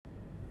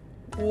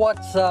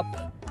What's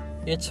up?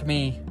 It's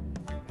me.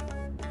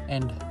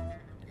 And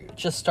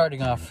just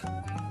starting off,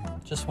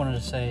 just wanted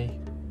to say,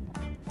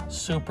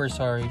 super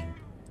sorry.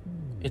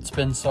 It's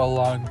been so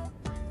long.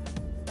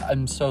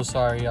 I'm so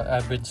sorry.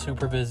 I've been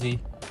super busy.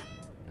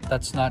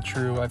 That's not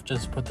true. I've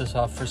just put this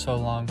off for so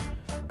long.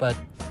 But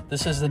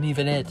this isn't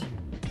even it.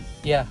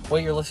 Yeah,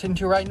 what you're listening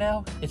to right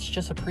now, it's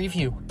just a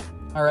preview.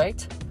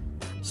 Alright?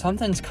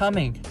 Something's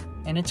coming.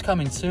 And it's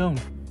coming soon.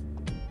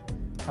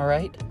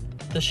 Alright?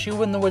 The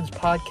Shoe in the Woods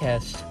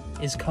podcast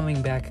is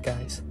coming back,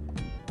 guys.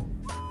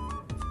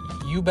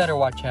 You better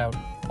watch out.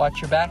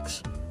 Watch your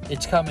backs.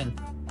 It's coming.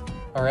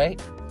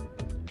 Alright?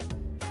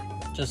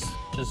 Just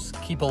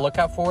keep a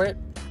lookout for it.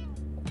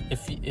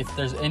 If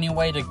there's any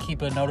way to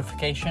keep a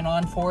notification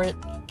on for it,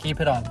 keep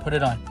it on. Put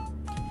it on.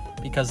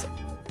 Because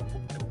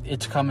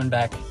it's coming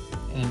back.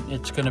 And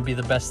it's going to be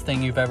the best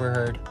thing you've ever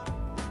heard.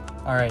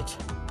 Alright.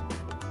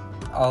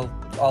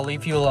 I'll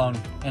leave you alone.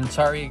 And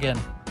sorry again.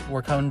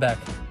 We're coming back.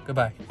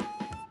 Goodbye.